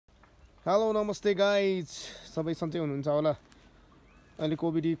Hello नमस्ते guys, सबै सन्चै हुनुहुन्छ होला। अहिले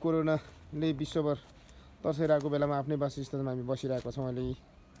कोरोनाले विश्वभर तर्साइरहेको बेलामा आफ्नै वासस्थानमा हामी बसिरहेको छौँ। अहिले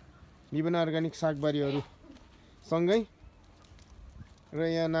विभिन्न अर्ग्यानिक सागबारीहरू सँगै र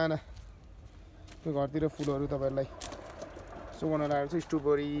यहाँ नाना घरतिर फुलहरू तपाईँहरूलाई सो गर्न लागेको छ।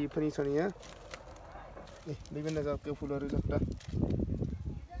 स्ट्रबेरी पनि छन् यहाँ, विभिन्न जातको फुलहरू जस्ता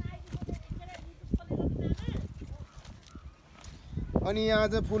अनि यहाँ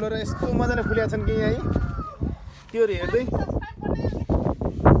आज फुलहरू यस्तो मजाले फुलेका छन् कि यहाँ त्यो हेर्दै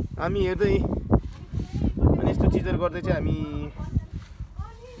हामी हेर्दै अनि यस्तो चिजहरू गर्दै चाहिँ हामी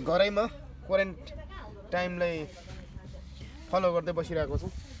घरैमा क्वारेन्टाइनलाई फलो गर्दै बसिरहेको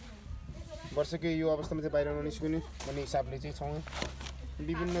छौँ। वर्षकै यो अवस्थामा चाहिँ बाहिर ननिस्किने भन्ने हिसाबले चाहिँ छौँ।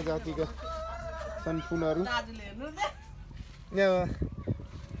 विभिन्न जातिका छन् फुलहरू यहाँ,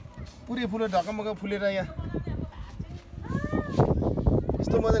 पुरै फुलहरू ढकमक फुलेर यहाँ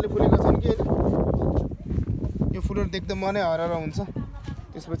यस्तो मजाले फुलेका छन् कि यो फुलहरू देख्दा मनै हराएर हुन्छ।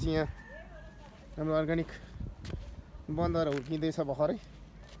 त्यसपछि यहाँ हाम्रो अर्ग्यानिक बन्दाहरू हुर्किँदैछ भर्खरै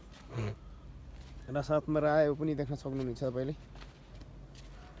र साथमा रायो पनि देख्न सक्नुहुन्छ तपाईँले।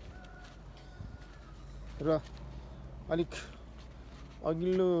 र अलिक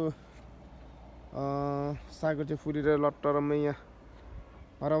अघिल्लो सागहरू चाहिँ फुलेर लट्टरमै यहाँ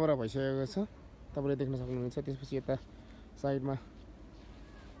हराभरा भइसकेको छ, तपाईँले देख्न सक्नुहुन्छ। त्यसपछि यता साइडमा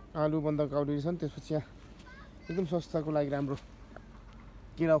आलु बन्दा काउडी छन्। त्यसपछि यहाँ एकदम स्वास्थ्यको लागि राम्रो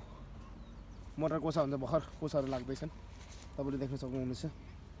किराउ मटर कोसा हुन्छ, भर्खर कोसाहरू लाग्दैछन्, तपाईँले देख्न सक्नुहुनेछ।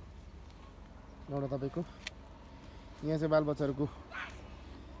 एउटा तपाईँको यहाँ चाहिँ बालबच्चाहरूको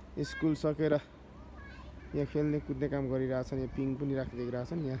स्कुल सकेर यहाँ खेल्ने कुद्ने काम गरिरहेछन्। यहाँ पिङ पनि राखिदिएको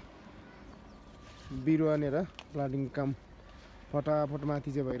रहेछन्। यहाँ बिरुवा लिएर प्लान्टिङ काम फटाफट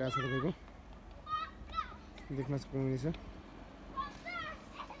माथि चाहिँ भइरहेछ, तपाईँको देख्न सक्नुहुनेछ।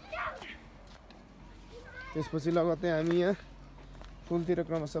 त्यसपछि लगत्तै हामी यहाँ फुलतिर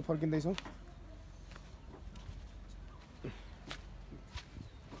क्रमशः फर्किँदैछौँ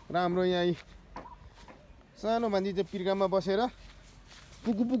र हाम्रो यहाँ सानो मान्छे चाहिँ पिर्कामा बसेर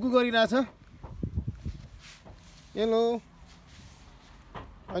पुकु पुकु गरिरहेछ। हेलो,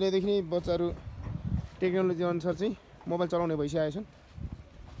 अहिलेदेखि नै बच्चाहरू टेक्नोलोजी अनुसार चाहिँ मोबाइल चलाउने भइसकेका छन्।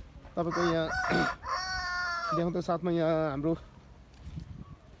 तपाईँको यहाँ देखाउँदा साथमा यहाँ हाम्रो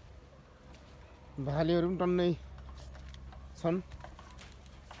भालेहरू पनि टन्नै छन्।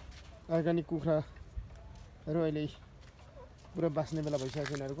 अर्ग्यानिक कुखुराहरू अहिले पुरा बाँच्ने बेला भइसकेको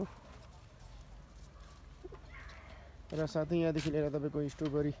छ यिनीहरूको। र साथै यहाँदेखि लिएर तपाईँको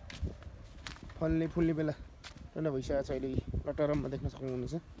स्ट्रबेरी फुल्ने बेला टन्नै भइसकेको छ अहिले लटरममा देख्न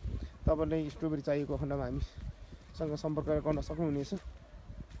सक्नुहुनेछ। तपाईँले स्ट्रबेरी चाहिएको खण्डमा हामीसँग सम्पर्क गर्न सक्नुहुनेछ।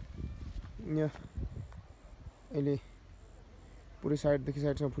 यहाँ अहिले पुरै साइडदेखि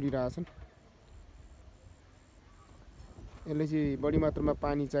साइडसम्म फुलिरहेछन्। यसले चाहिँ बढी मात्रामा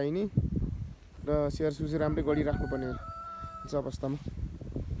पानी चाहिने र स्याहार सुसार राम्रै गरिराख्नुपर्ने छ अवस्थामा।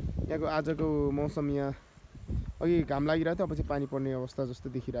 यहाँको आजको मौसम यहाँ अघि घाम लागिरहेको थियो, अब चाहिँ पानी पर्ने अवस्था जस्तो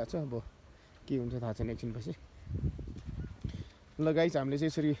देखिरहेको छ। अब के हुन्छ थाहा छैन एकछिनपछि। ल गाइस, हामीले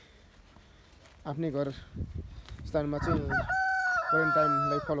चाहिँ यसरी आफ्नै घर स्थानमा चाहिँ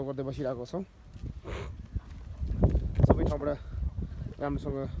क्वारेन्टाइनलाई फलो गर्दै बसिरहेको छौँ। सबै ठाउँबाट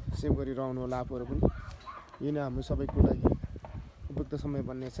राम्रोसँग सेभ गरिरहनु होला आफूहरू पनि। यो नै हाम्रो सबैको लागि उपयुक्त समय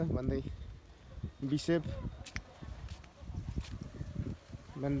भन्ने छ भन्दै बिसेफ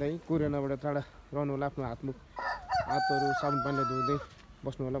भन्दै कोरोनाबाट टाढा रहनु होला। आफ्नो हातहरू साबुन पानीले धुँदै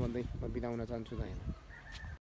बस्नु होला भन्दै म बिदा हुन चाहन्छु।